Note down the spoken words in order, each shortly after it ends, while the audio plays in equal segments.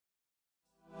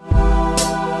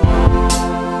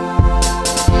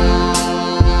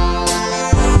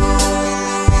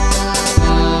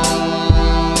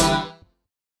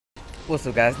What's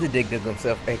up, guys? The Dig Dug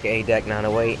himself, aka Dak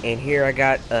 908, and here I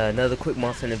got another quick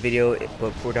monster in the video,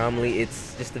 but predominantly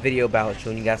it's just a video about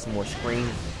showing you guys some more screens,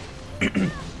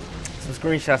 some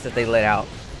screenshots that they let out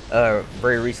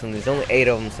very recently. There's only 8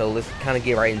 of them, so let's kind of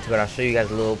get right into it. I'll show you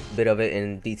guys a little bit of it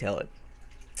and detail it.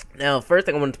 Now, first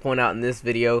thing I wanted to point out in this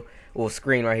video, well,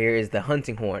 screen right here, is the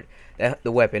hunting horn. That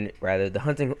weapon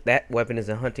is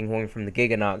a hunting horn from the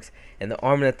Giganox, and the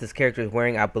armor that this character is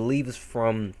wearing, I believe, is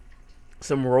from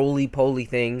some roly-poly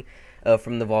thing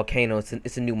from the volcano.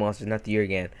 It's a new monster, not the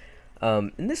Yurgan.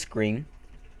 In this screen,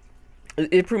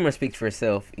 it pretty much speaks for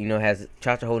itself. You know, it has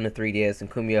Cha-Cha holding the 3DS and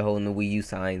Kumiya holding the Wii U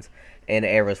signs, and the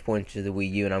arrows pointing to the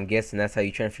Wii U. And I'm guessing that's how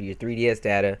you transfer your 3DS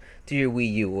data to your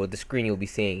Wii U, or the screen you'll be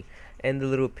seeing. And the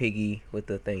little piggy with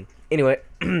the thing. Anyway,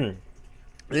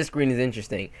 this screen is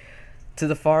interesting. To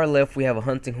the far left, we have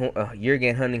a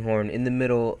Yurgan hunting horn. In the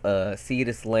middle,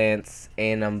 Cetus Lance,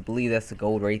 and I believe that's a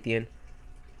gold Rathian.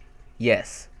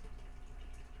 Yes,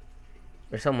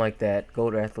 or something like that.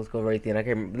 Gold Rathalos, gold Rathian. I can't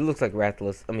remember. It looks like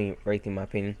Rathalos. I mean Rathian, in my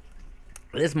opinion.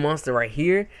 This monster right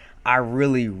here, I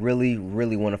really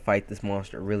want to fight this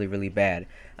monster really bad.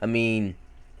 I mean,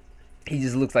 he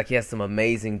just looks like he has some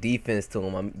amazing defense to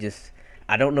him.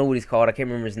 I don't know what he's called. I can't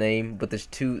remember his name, but there's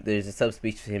a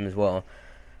subspecies of him as well.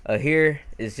 Here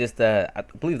is just I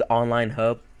believe the online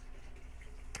hub.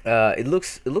 It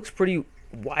looks pretty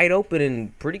wide open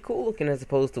and pretty cool looking as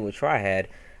opposed to what Try had.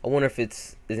 I wonder if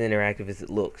it's as interactive as it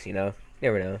looks, you know?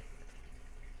 Never know.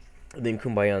 And then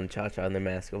Kumbaya and Cha-Cha on their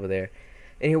mask over there.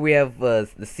 And here we have the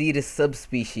Cetus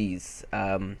subspecies.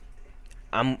 I'm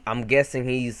guessing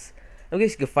I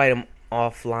guess you could fight him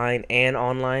offline and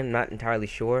online. I'm not entirely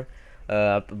sure.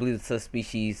 I believe the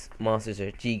subspecies monsters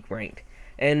are G ranked.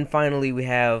 And finally we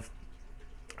have,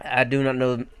 I do not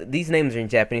know, these names are in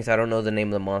Japanese, so I don't know the name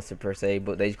of the monster per se,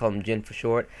 but they just call him Jin for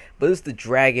short. But it's the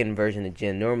dragon version of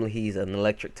Jin. Normally he's an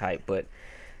electric type, but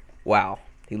wow,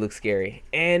 he looks scary.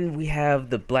 And we have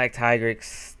the Black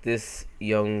Tigrex. This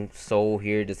young soul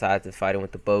here decides to fight him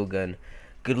with the bow gun.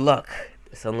 Good luck.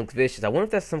 The sun looks vicious. I wonder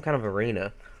if that's some kind of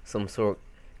arena, some sort,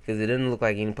 because it doesn't look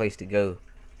like any place to go.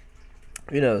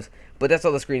 Who knows? But that's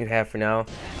all the screens we have for now.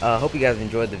 Hope you guys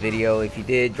enjoyed the video. If you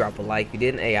did, drop a like. If you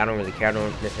didn't, hey, I don't really care. I don't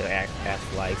necessarily ask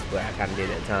for likes, but I kind of did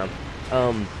at the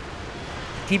time.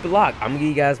 Keep it locked. I'm gonna give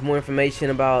you guys more information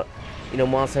about, you know,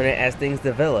 Monster Hunter as things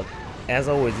develop. As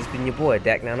always, it's been your boy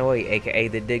Dak 908, aka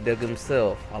the Dig Dug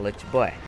himself. I'll let you boy.